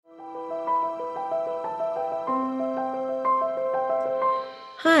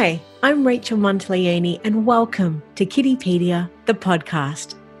Hi, I'm Rachel Monteleone and welcome to Kiddipedia, the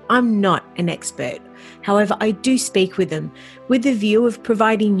podcast. I'm not an expert. However, I do speak with them with the view of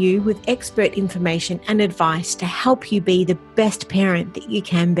providing you with expert information and advice to help you be the best parent that you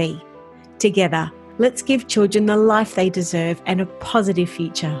can be. Together, let's give children the life they deserve and a positive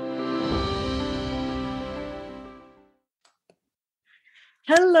future.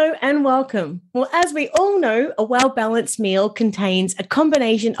 Hello and welcome. Well, as we all know, a well-balanced meal contains a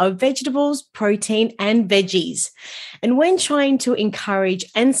combination of vegetables, protein, and veggies. And when trying to encourage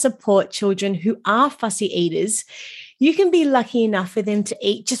and support children who are fussy eaters, you can be lucky enough for them to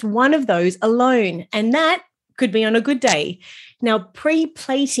eat just one of those alone, and that could be on a good day. Now,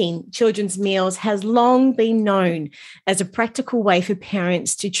 pre-plating children's meals has long been known as a practical way for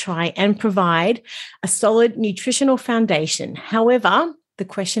parents to try and provide a solid nutritional foundation. However, the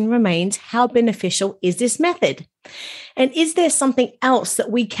question remains, how beneficial is this method? And is there something else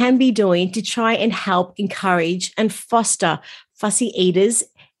that we can be doing to try and help encourage and foster fussy eaters'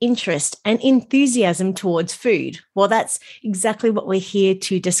 interest and enthusiasm towards food? Well, that's exactly what we're here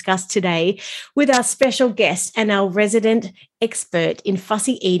to discuss today with our special guest and our resident expert in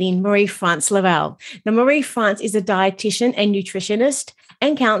fussy eating, Marie-France Laval. Now, Marie-France is a dietitian and nutritionist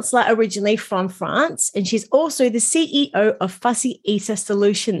and counselor originally from France, and she's also the CEO of Fussy Eater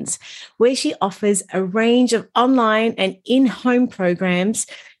Solutions, where she offers a range of online and in-home programs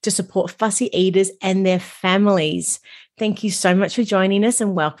to support fussy eaters and their families. Thank you so much for joining us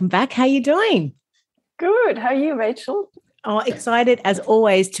and welcome back. How are you doing? Good. How are you, Rachel? Oh, excited as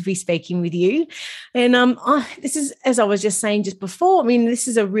always to be speaking with you. And this is, as I was just saying just before, I mean, this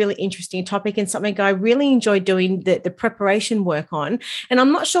is a really interesting topic and something I really enjoy doing the preparation work on. And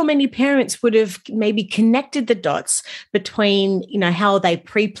I'm not sure many parents would have maybe connected the dots between, how they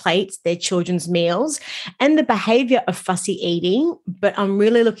pre-plate their children's meals and the behavior of fussy eating. But I'm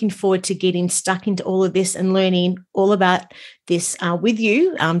really looking forward to getting stuck into all of this and learning all about this with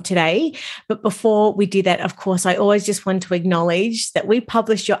you today. But before we do that, of course, I always just want to acknowledge that we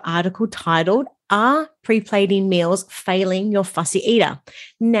published your article titled, "Are Pre-Plating Meals Failing Your Fussy Eater?"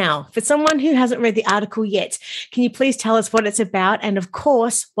 Now, for someone who hasn't read the article yet, can you please tell us what it's about and, of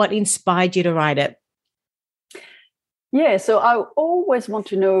course, what inspired you to write it? Yeah, so I always want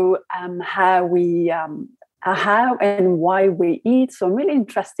to know how and why we eat. So I'm really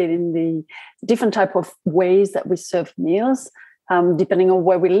interested in the different type of ways that we serve meals, depending on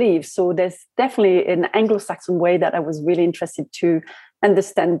where we live. So there's definitely an Anglo-Saxon way that I was really interested to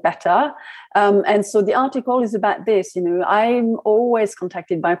understand better. And so the article is about this. I'm always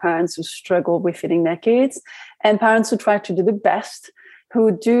contacted by parents who struggle with feeding their kids and parents who try to do the best,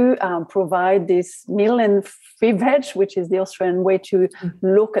 who do provide this meal and free veg, which is the Australian way to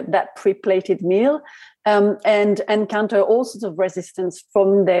look at that pre-plated meal, and encounter all sorts of resistance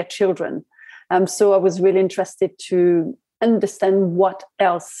from their children. So I was really interested to understand what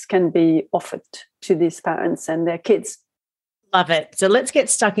else can be offered to these parents and their kids. Love it. So let's get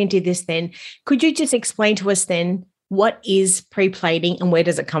stuck into this then. Could you just explain to us then what is pre-plating and where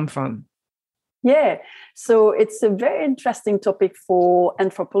does it come from? Yeah, so it's a very interesting topic for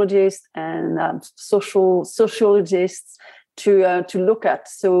anthropologists and sociologists to look at.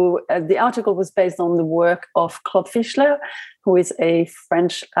 So the article was based on the work of Claude Fischler, who is a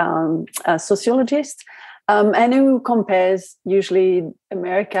French sociologist, and who compares usually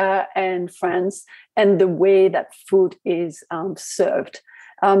America and France and the way that food is served.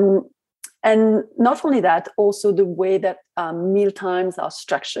 And not only that, also the way that meal times are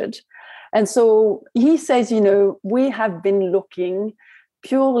structured. And so he says, we have been looking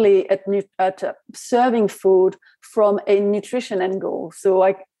purely at serving food from a nutrition angle. So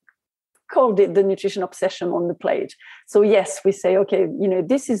I called it the nutrition obsession on the plate. So yes, we say, okay,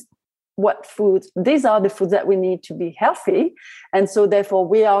 these are the foods that we need to be healthy. And so therefore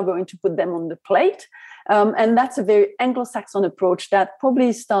we are going to put them on the plate. And that's a very Anglo-Saxon approach that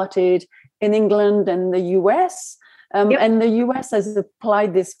probably started in England and the US. And the US has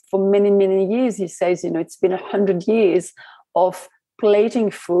applied this for many, many years. He says, it's been 100 years of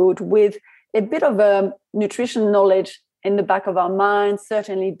plating food with a bit of a nutrition knowledge in the back of our minds.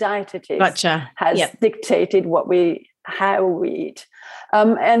 Certainly dietetics has dictated how we eat.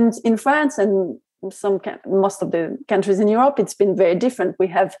 And in France and most of the countries in Europe, it's been very different. We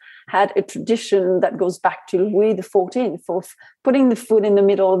have had a tradition that goes back to Louis XIV of putting the food in the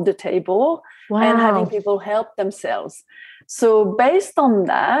middle of the table and having people help themselves. So based on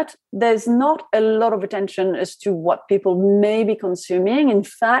that, there's not a lot of attention as to what people may be consuming. In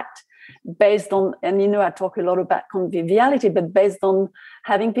fact, based on, and I talk a lot about conviviality, but based on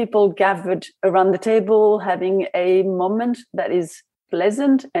having people gathered around the table, having a moment that is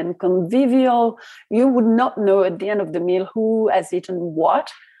pleasant and convivial. You would not know at the end of the meal who has eaten what,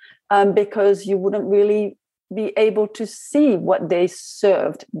 because you wouldn't really be able to see what they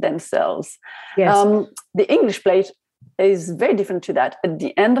served themselves. Yes. The English plate is very different to that. At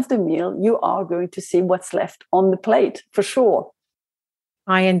the end of the meal, you are going to see what's left on the plate, for sure.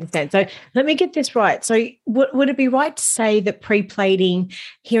 I understand. So let me get this right. So would it be right to say that pre-plating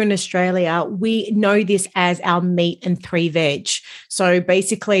here in Australia, we know this as our meat and 3 veg? So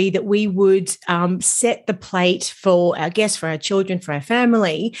basically that we would set the plate for our guests, for our children, for our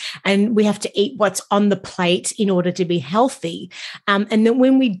family, and we have to eat what's on the plate in order to be healthy. And then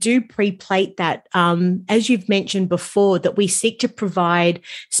when we do pre-plate that, as you've mentioned before, that we seek to provide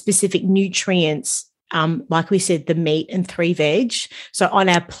specific nutrients, like we said, the meat and 3 veg. So on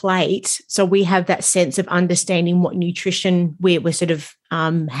our plate, so we have that sense of understanding what nutrition we're sort of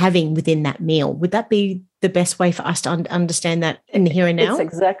having within that meal. Would that be the best way for us to understand that in the here and now? It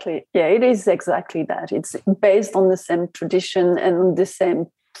is exactly that. It's based on the same tradition and the same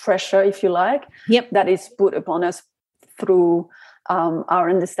pressure, if you like, that is put upon us through our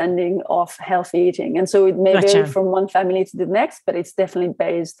understanding of healthy eating. And so it may vary from one family to the next, but it's definitely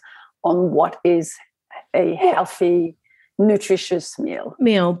based on what is a healthy, nutritious meal.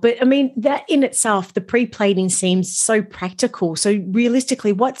 But I mean, that in itself, the pre-plating seems so practical. So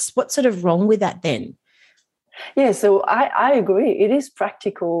realistically, what's sort of wrong with that then? Yeah, so I agree. It is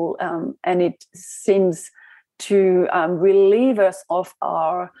practical, and it seems to relieve us of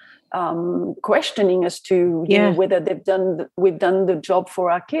our questioning as to whether we've done the job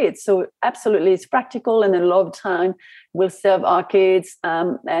for our kids. So absolutely, it's practical, and a lot of time we'll serve our kids,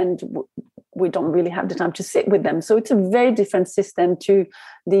 and we don't really have the time to sit with them. So it's a very different system to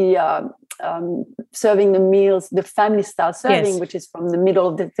the serving the meals, the family style serving, which is from the middle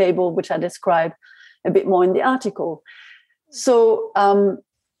of the table, which I describe a bit more in the article. So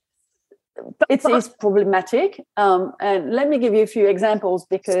it is problematic. And let me give you a few examples,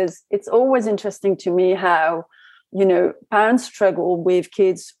 because it's always interesting to me how, parents struggle with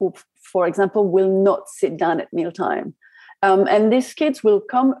kids who, for example, will not sit down at mealtime. And these kids will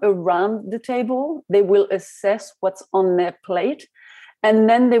come around the table, they will assess what's on their plate, and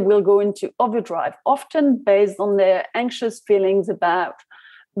then they will go into overdrive, often based on their anxious feelings about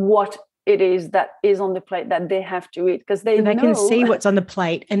what it is that is on the plate that they have to eat, because they can see what's on the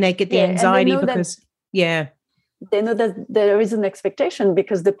plate and they get the anxiety because they know that there is an expectation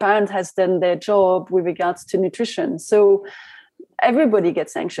because the parent has done their job with regards to nutrition. So everybody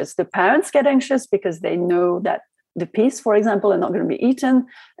gets anxious. The parents get anxious because they know that the peas, for example, are not going to be eaten.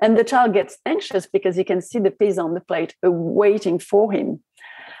 And the child gets anxious because he can see the peas on the plate waiting for him.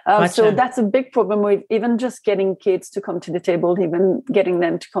 So that's a big problem with even just getting kids to come to the table, even getting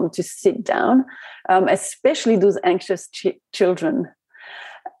them to come to sit down, especially those anxious children.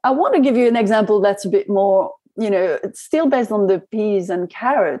 I want to give you an example that's a bit more, it's still based on the peas and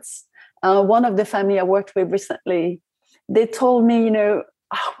carrots. One of the family I worked with recently, they told me,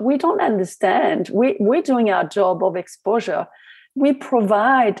 we don't understand. We're doing our job of exposure. We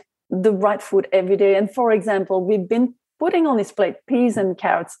provide the right food every day. And for example, we've been putting on his plate peas and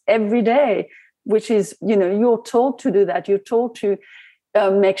carrots every day, which is, you're told to do that. You're told to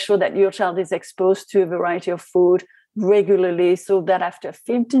make sure that your child is exposed to a variety of food regularly, so that after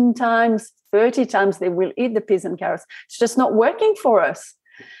 15 times, 30 times, they will eat the peas and carrots. It's just not working for us.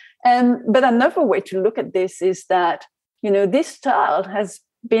 But another way to look at this is that, this child has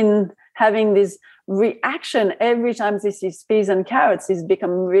been having this reaction every time he sees peas and carrots. He's become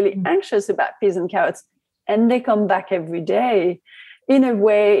really anxious about peas and carrots, and they come back every day. In a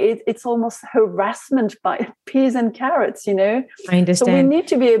way, it's almost harassment by peas and carrots, I understand. So we need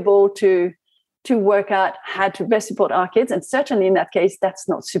to be able to work out how to best support our kids. And certainly in that case, that's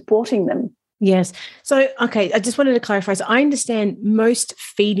not supporting them. Yes. So, okay, I just wanted to clarify. So I understand most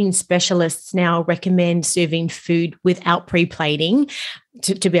feeding specialists now recommend serving food without pre-plating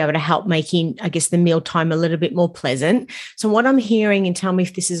to be able to help making, I guess, the mealtime a little bit more pleasant. So what I'm hearing, and tell me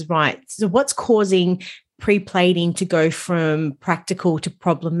if this is right, so what's causing pre-plating to go from practical to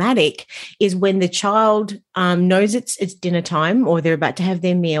problematic is when the child knows it's dinner time or they're about to have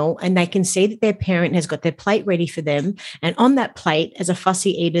their meal, and they can see that their parent has got their plate ready for them. And on that plate, as a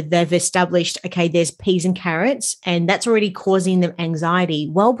fussy eater, they've established, okay, there's peas and carrots, and that's already causing them anxiety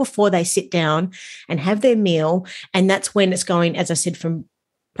well before they sit down and have their meal. And that's when it's going, as I said, from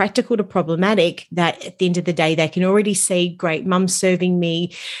practical to problematic, that at the end of the day, they can already see, great, mum's serving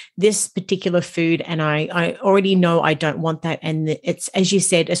me this particular food and I already know I don't want that. And it's, as you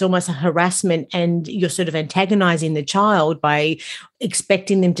said, it's almost a harassment, and you're sort of antagonizing the child by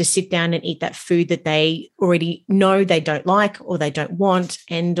expecting them to sit down and eat that food that they already know they don't like or they don't want.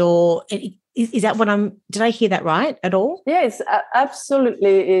 Is that did I hear that right at all? Yes,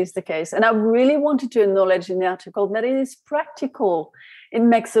 absolutely is the case. And I really wanted to acknowledge in the article that it is practical. It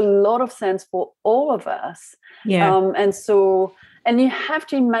makes a lot of sense for all of us. Yeah. And you have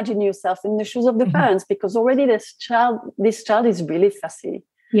to imagine yourself in the shoes of the parents, because already this child is really fussy.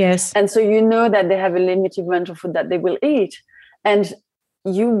 Yes. And so you know that they have a limited range of food that they will eat. And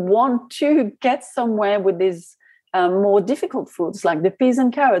you want to get somewhere with these more difficult foods like the peas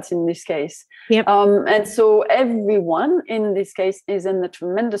and carrots in this case. Yep. And so everyone in this case is under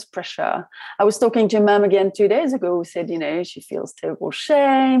tremendous pressure. I was talking to a mom again 2 days ago who said, she feels terrible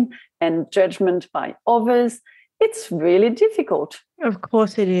shame and judgment by others. It's really difficult. Of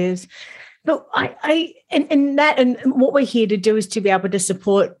course it is. But and what we're here to do is to be able to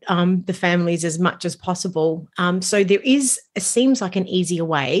support the families as much as possible. So it seems like an easier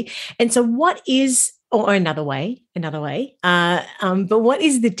way. And so what is, or another way, but what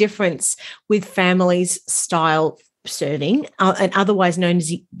is the difference with families' style serving, and otherwise known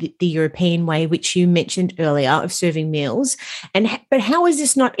as the European way, which you mentioned earlier, of serving meals? But how is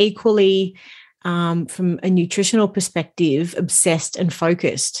this not equally, from a nutritional perspective, obsessed and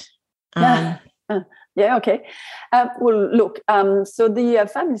focused? Yeah, okay. Well, look, so the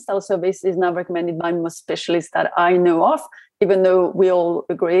family style service is now recommended by most specialists that I know of, even though we all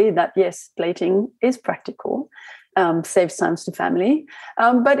agree that, yes, plating is practical, saves time to family.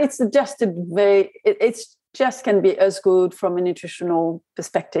 But it's just just can be as good from a nutritional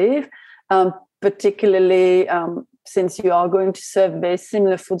perspective, particularly since you are going to serve very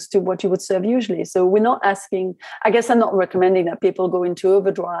similar foods to what you would serve usually. So we're not asking, I guess I'm not recommending that people go into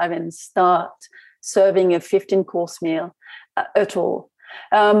overdrive and start serving a 15-course meal at all.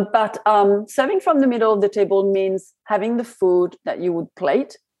 But serving from the middle of the table means having the food that you would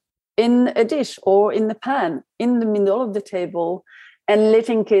plate in a dish or in the pan in the middle of the table and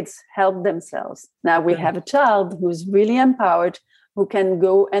letting kids help themselves. Now we have a child who's really empowered, who can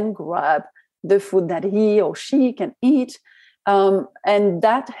go and grab the food that he or she can eat. And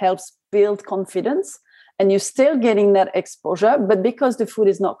that helps build confidence. And you're still getting that exposure, but because the food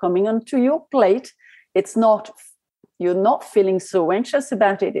is not coming onto your plate, you're not feeling so anxious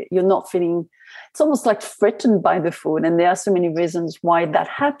about it. It's almost like threatened by the food. And there are so many reasons why that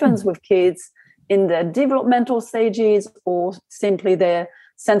happens with kids in their developmental stages or simply their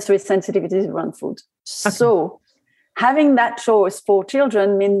sensory sensitivities around food. Okay. So having that choice for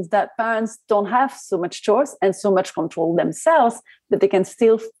children means that parents don't have so much choice and so much control themselves, that they can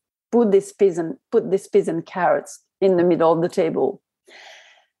still put this peas and carrots in the middle of the table.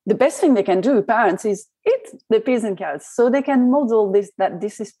 The best thing they can do, parents, is eat the peas and carrots, so they can model that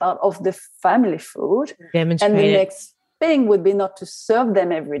this is part of the family food. Demonstrate. And the next thing would be not to serve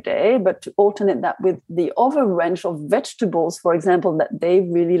them every day, but to alternate that with the other range of vegetables, for example, that they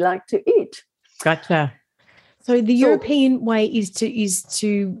really like to eat. Gotcha. So the European way is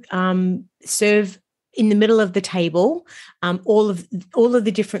to serve in the middle of the table, all of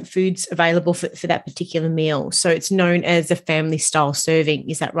the different foods available for that particular meal. So it's known as a family style serving.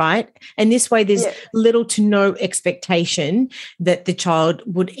 Is that right? And this way, there's little to no expectation that the child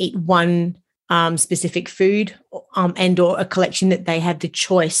would eat one specific food and or a collection, that they have the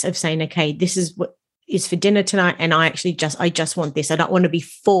choice of saying, okay, this is what is for dinner tonight, and I just want this. I don't want to be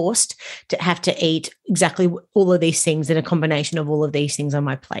forced to have to eat exactly all of these things and a combination of all of these things on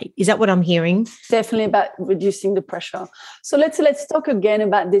my plate. Is that what I'm hearing? Definitely about reducing the pressure. So let's talk again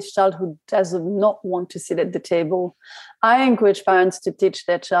about this child who does not want to sit at the table. I encourage parents to teach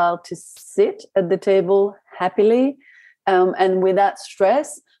their child to sit at the table happily and without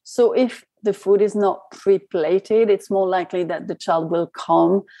stress. So if the food is not pre-plated, it's more likely that the child will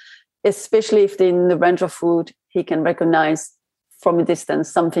come, especially if in the range of food he can recognize from a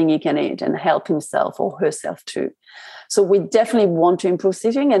distance something he can eat and help himself or herself too. So we definitely want to improve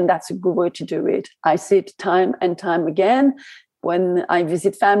sitting, and that's a good way to do it. I see it time and time again when I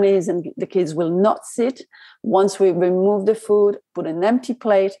visit families and the kids will not sit. Once we remove the food, put an empty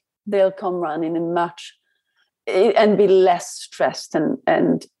plate, they'll come around and be less stressed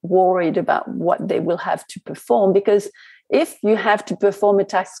and worried about what they will have to perform. Because if you have to perform a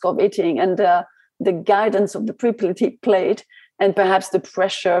task of eating under the guidance of the pre-plated plate and perhaps the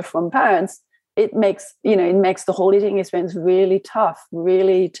pressure from parents, it makes the whole eating experience really tough,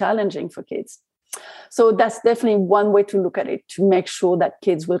 really challenging for kids. So that's definitely one way to look at it, to make sure that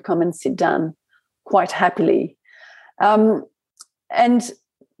kids will come and sit down quite happily. And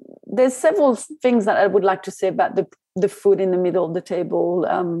there's several things that I would like to say about the food in the middle of the table.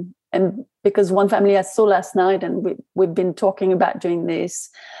 And because one family I saw last night, and we've been talking about doing this,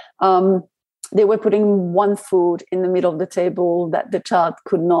 they were putting one food in the middle of the table that the child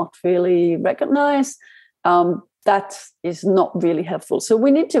could not really recognize. That is not really helpful. So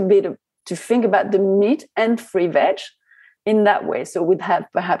we need to think about the meat and free veg in that way. So we'd have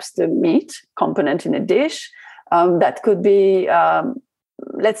perhaps the meat component in a dish. That could be,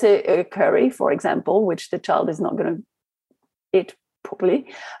 let's say, a curry, for example, which the child is not going to eat properly.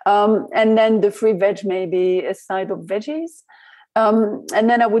 And then the free veg may be a side of veggies. And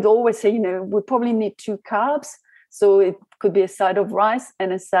then I would always say, we probably need 2 carbs. So it could be a side of rice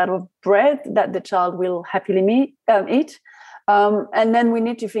and a side of bread that the child will happily eat. And then we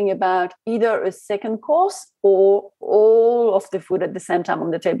need to think about either a second course or all of the food at the same time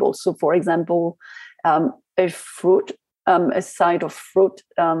on the table. So, for example, a fruit, a side of fruit,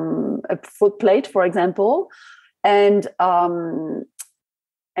 a fruit plate, for example, and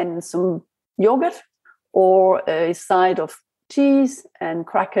some yogurt, or a side of cheese and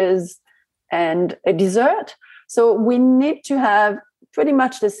crackers and a dessert. So we need to have pretty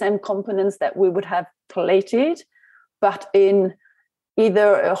much the same components that we would have plated, but in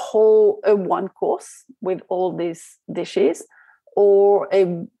either a one course with all these dishes, or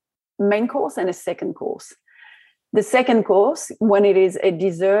a main course and a second course. The second course, when it is a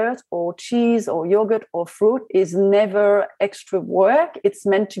dessert or cheese or yogurt or fruit, is never extra work. It's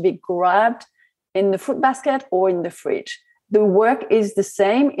meant to be grabbed in the fruit basket or in the fridge. The work is the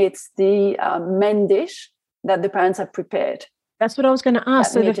same. It's the main dish that the parents have prepared. That's what I was going to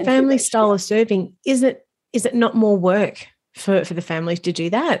ask. So the family style of serving, is it not more work for the families to do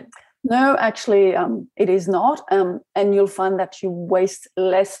that? No, actually, it is not. And you'll find that you waste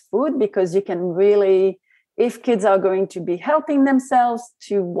less food, because you can really, if kids are going to be helping themselves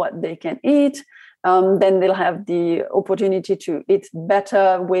to what they can eat, then they'll have the opportunity to eat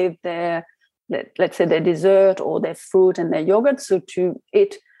better with their, let's say, their dessert or their fruit and their yogurt. So to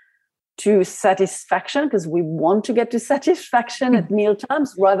eat to satisfaction, because we want to get to satisfaction at meal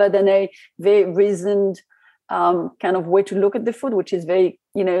times, rather than a very reasoned kind of way to look at the food, which is very,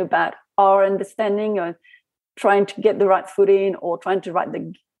 about our understanding, or trying to get the right food in, or trying to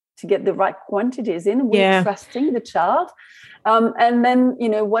get the right quantities in. We're trusting the child. And then,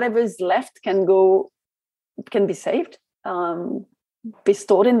 whatever is left can be saved, be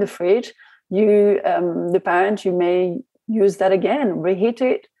stored in the fridge. The parent, you may use that again, reheat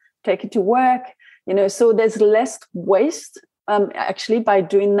it, take it to work, so there's less waste actually by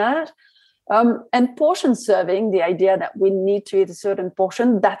doing that. And portion serving, the idea that we need to eat a certain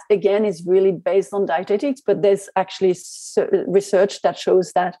portion, that again is really based on dietetics, but there's actually research that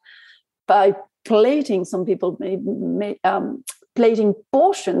shows that by plating, some people may plating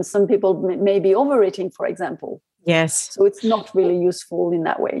portions, some people may be overeating, for example. Yes. So it's not really useful in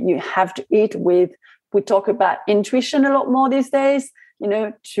that way. You have to eat we talk about intuition a lot more these days,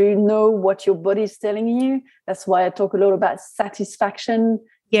 to know what your body is telling you. That's why I talk a lot about satisfaction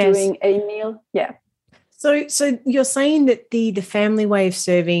during a meal. Yeah. So you're saying that the family way of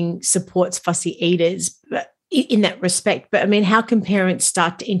serving supports fussy eaters, but in that respect. But I mean, how can parents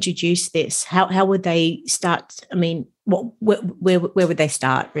start to introduce this? How would they start? I mean, where would they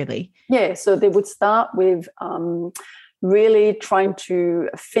start, really? Yeah, so they would start with really trying to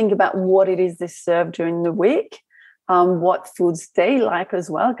think about what it is they serve during the week, what foods they like as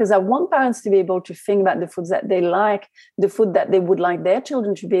well, because I want parents to be able to think about the foods that they like, the food that they would like their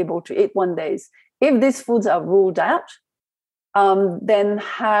children to be able to eat one day. If these foods are ruled out, then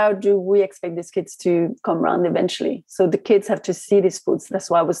how do we expect these kids to come around eventually? So the kids have to see these foods. That's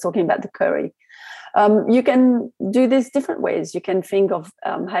why I was talking about the curry. You can do this different ways. You can think of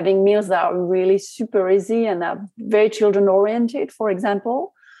having meals that are really super easy and are very children-oriented, for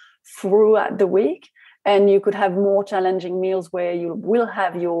example, throughout the week. And you could have more challenging meals where you will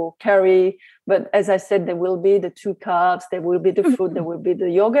have your curry, but as I said, there will be the 2 carbs, there will be the fruit, there will be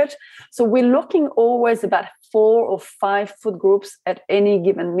the yogurt. So we're looking always about 4 or 5 food groups at any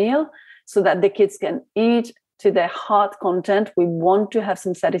given meal, so that the kids can eat to their heart content. We want to have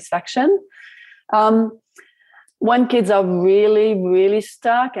some satisfaction. When kids are really, really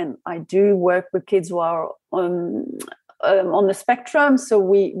stuck, and I do work with kids who are on the spectrum, so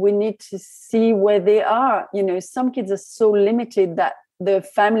we need to see where they are. Some kids are so limited that the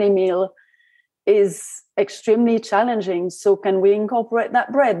family meal is extremely challenging. So can we incorporate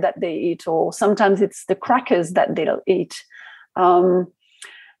that bread that they eat, or sometimes it's the crackers that they'll eat?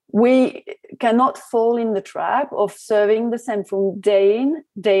 we cannot fall in the trap of serving the same food day in,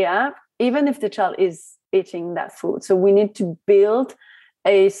 day out, even if the child is eating that food. So we need to build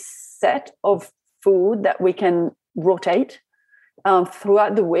a set of food that we can rotate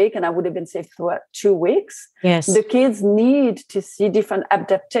throughout the week, and I would even say throughout 2 weeks. Yes. The kids need to see different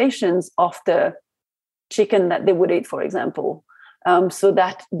adaptations of the chicken that they would eat, for example, so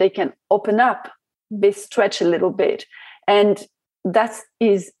that they can open up, they stretch a little bit. And that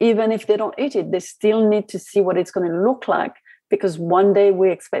is, even if they don't eat it, they still need to see what it's going to look like, because one day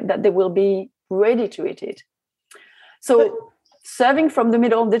we expect that they will be ready to eat it. So serving from the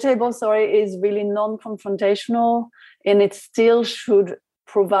middle of the table, is really non-confrontational, and it still should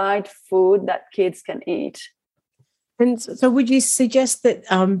provide food that kids can eat. And so would you suggest that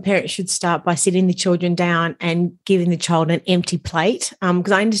parents should start by sitting the children down and giving the child an empty plate?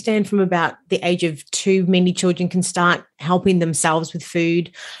 Because I understand from about the age of 2, many children can start helping themselves with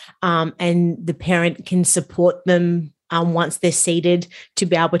food, and the parent can support them once they're seated to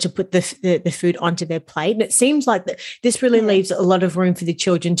be able to put the food onto their plate. And it seems like that this really leaves a lot of room for the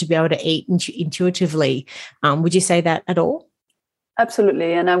children to be able to eat intuitively. Would you say that at all?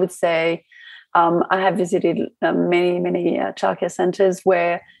 Absolutely. And I would say I have visited many childcare centers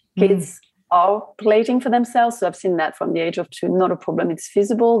where kids are plating for themselves. So I've seen that from the age of 2, not a problem. It's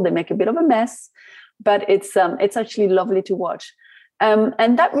feasible. They make a bit of a mess, but it's actually lovely to watch.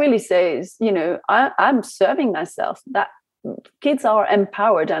 And that really says, I'm serving myself. That kids are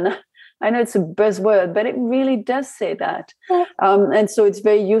empowered. And I know it's a buzzword, but it really does say that. And so it's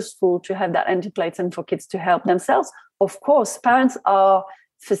very useful to have that empty plates and for kids to help themselves. Of course, parents are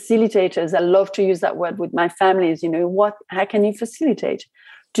facilitators. I love to use that word with my families. How can you facilitate?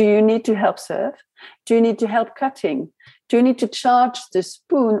 Do you need to help serve? Do you need to help cutting? Do you need to charge the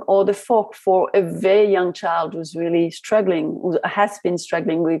spoon or the fork for a very young child who's really struggling, who has been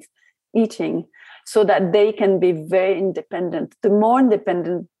struggling with eating, so that they can be very independent? The more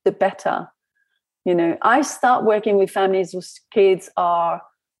independent, the better. I start working with families whose kids are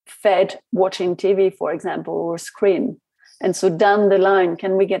fed watching TV, for example, or a screen. And so down the line,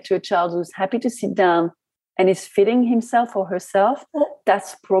 can we get to a child who's happy to sit down and is feeding himself or herself?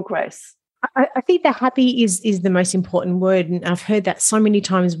 That's progress. I think that happy is the most important word. And I've heard that so many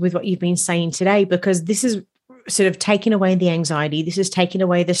times with what you've been saying today, because this is sort of taking away the anxiety. This is taking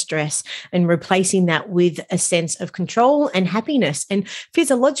away the stress and replacing that with a sense of control and happiness. And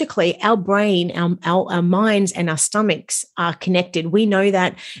physiologically, our brain, our minds and our stomachs are connected. We know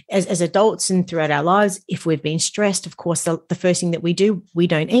that as adults and throughout our lives, if we've been stressed, of course, the first thing that we do, we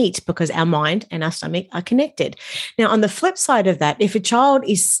don't eat, because our mind and our stomach are connected. Now, on the flip side of that, if a child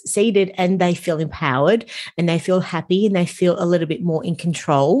is seated and they feel empowered and they feel happy and they feel a little bit more in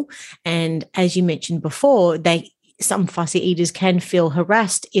control, and as you mentioned before, some fussy eaters can feel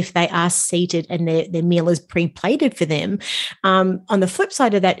harassed if they are seated and their meal is pre-plated for them. On the flip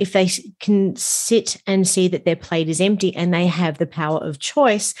side of that, if they can sit and see that their plate is empty and they have the power of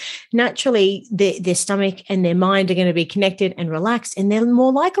choice, naturally their stomach and their mind are going to be connected and relaxed, and they're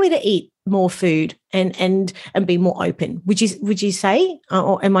more likely to eat more food and be more open. Would you say,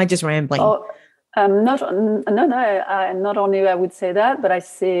 or am I just rambling? Not only I would say that, but I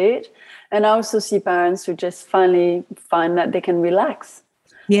see it. And I also see parents who just finally find that they can relax.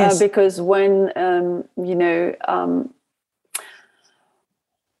 Yes. Because when, I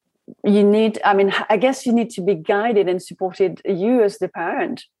guess you need to be guided and supported, you as the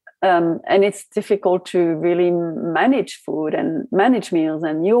parent. And it's difficult to really manage food and manage meals,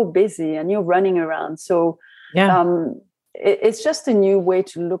 and you're busy and you're running around. So it's just a new way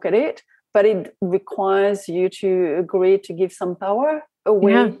to look at it. But it requires you to agree to give some power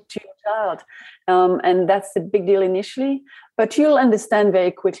away to your child. And that's a big deal initially. But you'll understand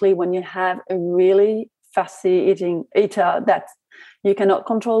very quickly when you have a really fussy eater that you cannot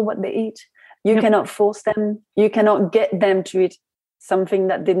control what they eat. You cannot force them. You cannot get them to eat something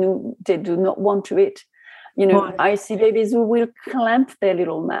that they do not want to eat. I see babies who will clamp their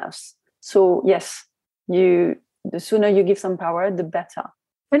little mouths. So yes, the sooner you give some power, the better.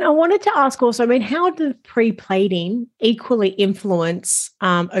 And I wanted to ask also, how does pre-plating equally influence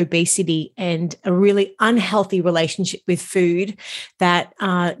obesity and a really unhealthy relationship with food that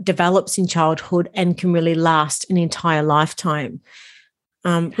develops in childhood and can really last an entire lifetime?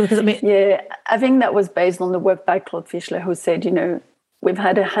 I think that was based on the work by Claude Fischler, who said, we've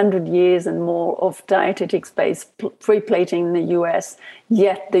had 100 years and more of dietetics-based pre-plating in the US,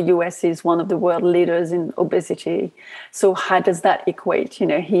 yet the US is one of the world leaders in obesity. So how does that equate?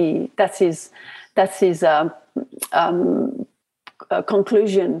 That's his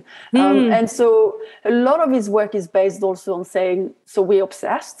conclusion. And so a lot of his work is based also on saying, so we're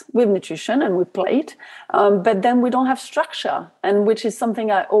obsessed with nutrition and with plate, but then we don't have structure, and which is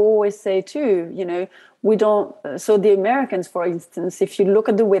something I always say too, we don't. So the Americans, for instance, if you look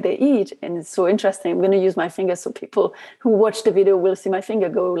at the way they eat, and it's so interesting, I'm going to use my finger so people who watch the video will see my finger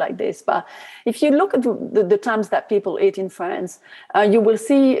go like this. But if you look at the times that people eat in France, you will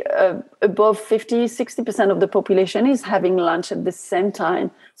see above 50-60% of the population is having lunch at the same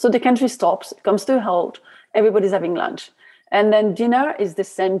time. So the country stops, it comes to a halt, everybody's having lunch. And then dinner is the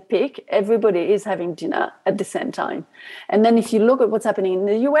same peak. Everybody is having dinner at the same time. And then if you look at what's happening in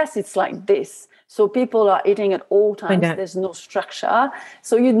the US, it's like this. So people are eating at all times. There's no structure.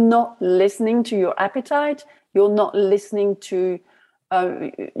 So you're not listening to your appetite. You're not listening to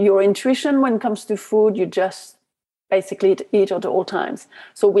your intuition when it comes to food. You just basically eat at all times.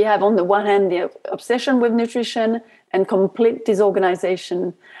 So we have on the one hand the obsession with nutrition and complete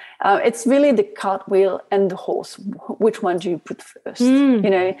disorganization. It's really the cartwheel and the horse. Which one do you put first?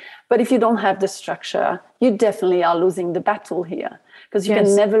 But if you don't have the structure, you definitely are losing the battle here, because you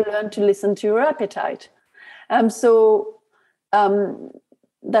can never learn to listen to your appetite. That's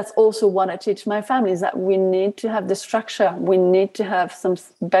also what I teach my family, is that we need to have the structure. We need to have some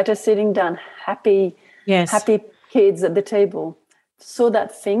better sitting down, happy kids at the table, so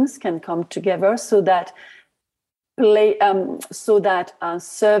that things can come together, so that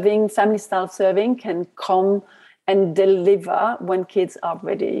serving, family style serving can come and deliver when kids are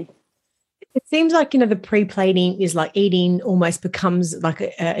ready. It seems like, the pre-plating is like eating almost becomes like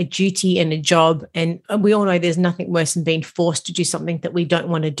a duty and a job. And we all know there's nothing worse than being forced to do something that we don't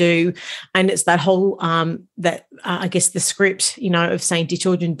want to do. And it's that whole, I guess the script, of saying to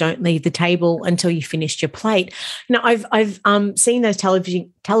children, don't leave the table until you finished your plate. Now, I've seen those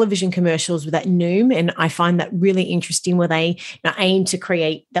television commercials with that Noom, and I find that really interesting, where they aim to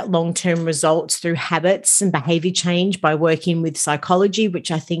create that long-term results through habits and behavior change by working with psychology,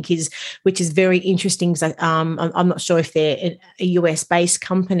 which I think is very interesting. I'm not sure if they're a US-based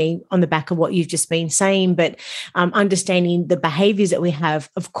company on the back of what you've just been saying, but understanding the behaviors that we have,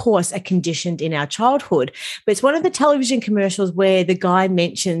 of course, are conditioned in our childhood. But it's one of the television commercials where the guy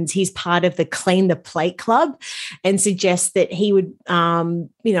mentions he's part of the Clean the Plate Club and suggests that he would,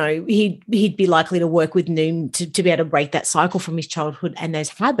 he'd be likely to work with Noom to be able to break that cycle from his childhood and those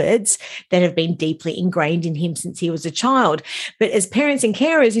habits that have been deeply ingrained in him since he was a child. But as parents and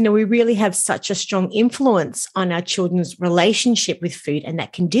carers, we really have such a strong influence on our children's relationship with food and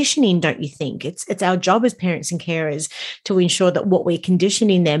that conditioning, don't you think? It's our job as parents and carers to ensure that what we're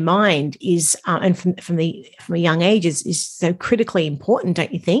conditioning their mind is, and from a young age, is so critically important,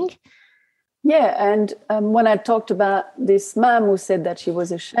 don't you think? Yeah, and when I talked about this mom who said that she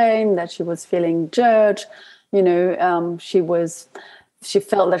was ashamed, that she was feeling judged, she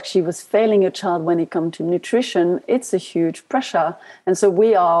felt like she was failing a child when it comes to nutrition. It's a huge pressure. And so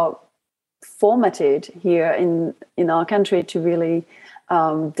we are formatted here in our country to really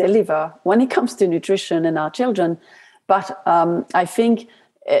deliver when it comes to nutrition and our children. But I think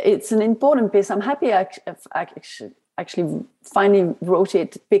it's an important piece. I'm happy I actually finally wrote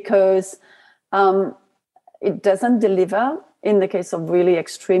it, because it doesn't deliver in the case of really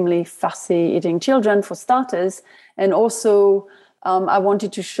extremely fussy eating children, for starters. And also I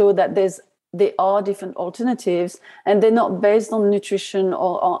wanted to show that there are different alternatives, and they're not based on nutrition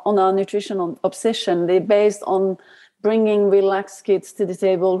or on our nutritional obsession. They're based on bringing relaxed kids to the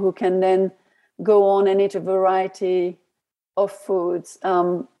table who can then go on and eat a variety of foods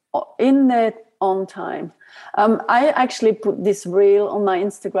in their own time. I actually put this reel on my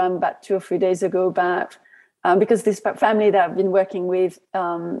Instagram about 2 or 3 days ago about because this family that I've been working with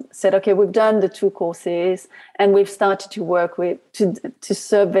said, okay, we've done the 2 courses and we've started to work with to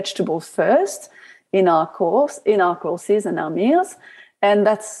serve vegetables first in our courses and our meals. And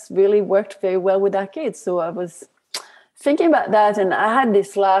that's really worked very well with our kids. So I was thinking about that and I had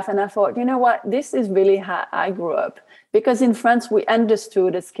this laugh and I thought, you know what, this is really how I grew up. Because in France, we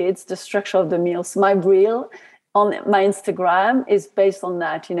understood as kids the structure of the meals. My reel on my Instagram is based on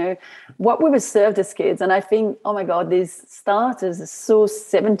that, what we were served as kids. And I think, oh my God, these starters are so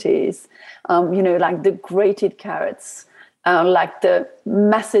 70s, like the grated carrots, like the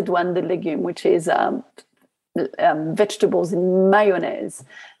macédoine de légumes, which is vegetables in mayonnaise.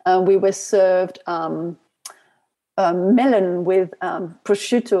 We were served melon with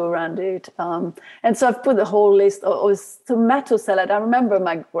prosciutto around it. And so I've put the whole list of tomato salad. I remember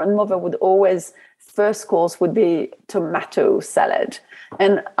my grandmother would always, first course would be tomato salad.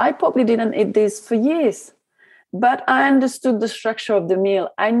 And I probably didn't eat this for years, but I understood the structure of the meal.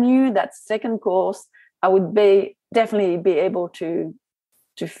 I knew that second course, I would be definitely be able to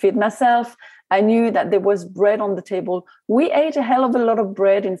feed myself. I knew that there was bread on the table. We ate a hell of a lot of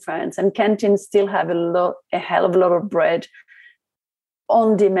bread in France, and canteens still have a hell of a lot of bread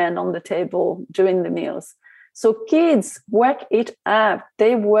on demand on the table during the meals. So kids work it out.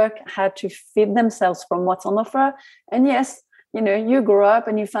 They work how to feed themselves from what's on offer. And yes, you grow up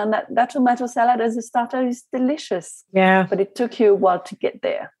and you find that tomato salad as a starter is delicious. Yeah. But it took you a while to get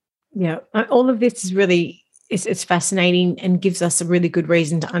there. Yeah. All of this is really, it's fascinating and gives us a really good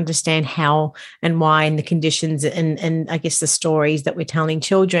reason to understand how and why and the conditions and I guess the stories that we're telling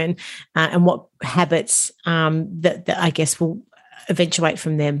children and what habits that I guess will eventuate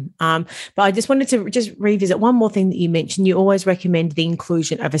from them. But I just wanted to just revisit one more thing that you mentioned. You always recommend the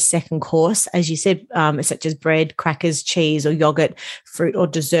inclusion of a second course, as you said, such as bread, crackers, cheese, or yogurt, fruit, or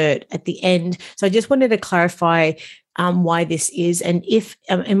dessert at the end. So I just wanted to clarify why this is, and if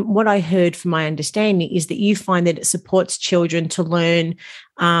and what I heard from my understanding is that you find that it supports children to learn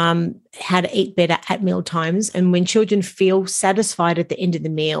how to eat better at meal times, and when children feel satisfied at the end of the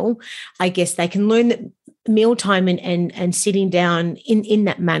meal, I guess they can learn that mealtime and sitting down in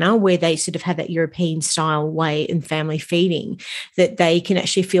that manner where they sort of have that European style way in family feeding, that they can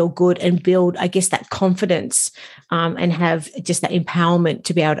actually feel good and build, I guess, that confidence and have just that empowerment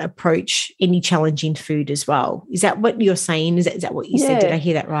to be able to approach any challenging food as well. Is that what you're saying? Is that what you said? Did I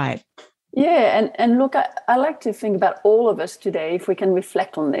hear that right? Yeah, and look, I like to think about all of us today, if we can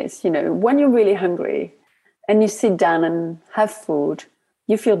reflect on this. When you're really hungry and you sit down and have food,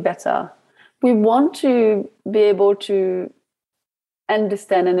 you feel better. We want to be able to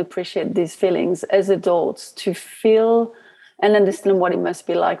understand and appreciate these feelings as adults, to feel and understand what it must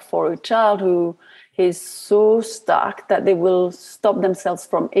be like for a child who is so stuck that they will stop themselves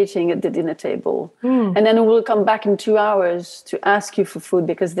from eating at the dinner table. And then will come back in 2 hours to ask you for food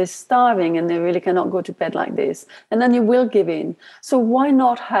because they're starving and they really cannot go to bed like this. And then you will give in. So why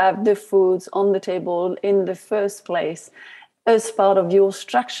not have the foods on the table in the first place as part of your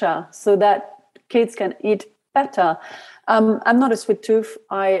structure so that kids can eat better? I'm not a sweet tooth.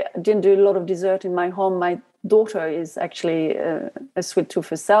 I didn't do a lot of dessert in my home. My daughter is actually a sweet tooth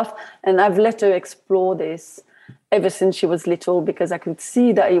herself, and I've let her explore this ever since she was little because I could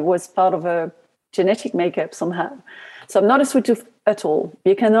see that it was part of her genetic makeup somehow. So I'm not a sweet tooth at all.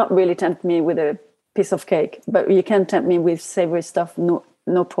 You cannot really tempt me with a piece of cake, but you can tempt me with savory stuff,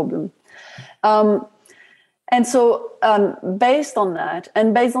 no problem. And so based on that,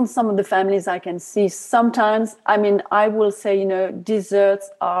 and based on some of the families I can see, sometimes, I will say,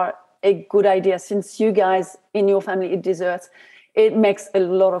 desserts are a good idea. Since you guys in your family eat desserts, it makes a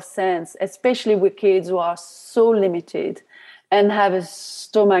lot of sense, especially with kids who are so limited and have a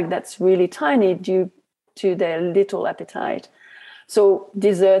stomach that's really tiny due to their little appetite. So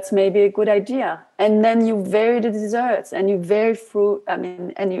desserts may be a good idea. And then you vary the desserts and you vary fruit,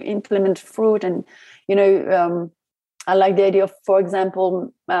 and you implement fruit. And, I like the idea of, for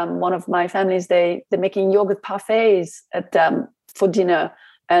example, one of my families, they're making yogurt parfaits for dinner.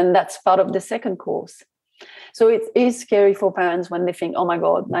 And that's part of the second course. So it is scary for parents when they think, oh my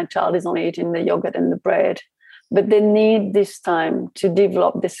God, my child is only eating the yogurt and the bread. But they need this time to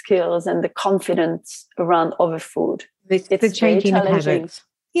develop the skills and the confidence around other food. It's the changing of habits.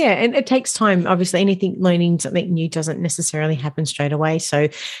 Yeah, and it takes time. Obviously, learning something new doesn't necessarily happen straight away. So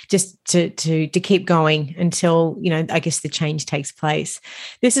just to keep going until, I guess the change takes place.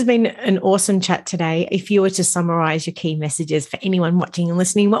 This has been an awesome chat today. If you were to summarize your key messages for anyone watching and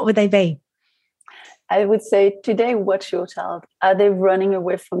listening, what would they be? I would say today, watch your child. Are they running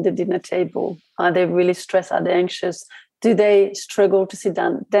away from the dinner table? Are they really stressed? Are they anxious? Do they struggle to sit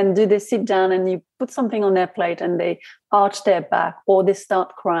down? Then do they sit down and you put something on their plate and they arch their back, or they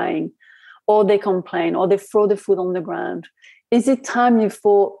start crying, or they complain, or they throw the food on the ground? Is it time you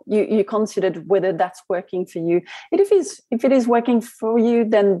considered whether that's working for you? If it is working for you,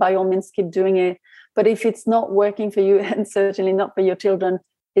 then by all means keep doing it. But if it's not working for you, and certainly not for your children,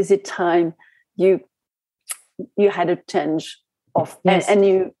 is it time you had a change of, yes, and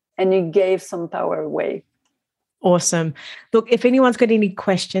you gave some power away? Awesome. Look, if anyone's got any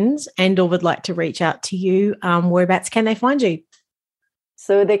questions and or would like to reach out to you, whereabouts can they find you?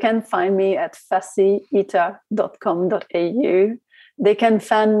 So they can find me at fassieeater.com.au. They can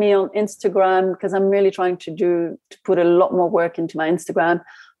find me on Instagram, because I'm really trying to put a lot more work into my Instagram,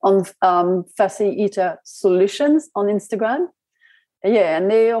 on Fassie Eater Solutions on Instagram. Yeah, and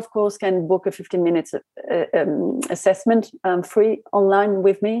they, of course, can book a 15-minute assessment free online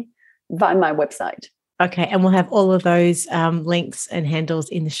with me via my website. Okay, and we'll have all of those links and handles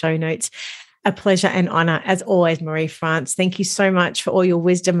in the show notes. A pleasure and honor, as always, Marie-France. Thank you so much for all your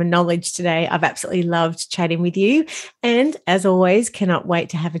wisdom and knowledge today. I've absolutely loved chatting with you. And as always, cannot wait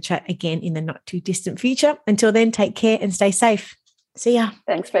to have a chat again in the not too distant future. Until then, take care and stay safe. See ya.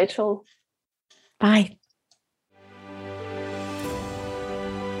 Thanks, Rachel. Bye.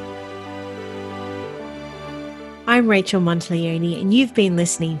 I'm Rachel Monteleone, and you've been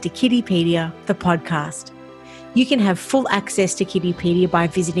listening to Kiddipedia, the podcast. You can have full access to Kiddipedia by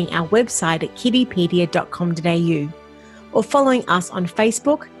visiting our website at kiddipedia.com.au or following us on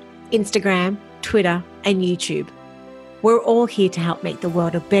Facebook, Instagram, Twitter, and YouTube. We're all here to help make the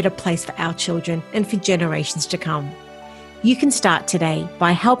world a better place for our children and for generations to come. You can start today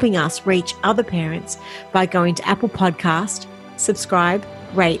by helping us reach other parents by going to Apple Podcast, subscribe,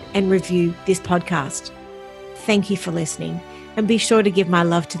 rate, and review this podcast. Thank you for listening, and be sure to give my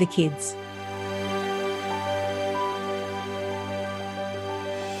love to the kids.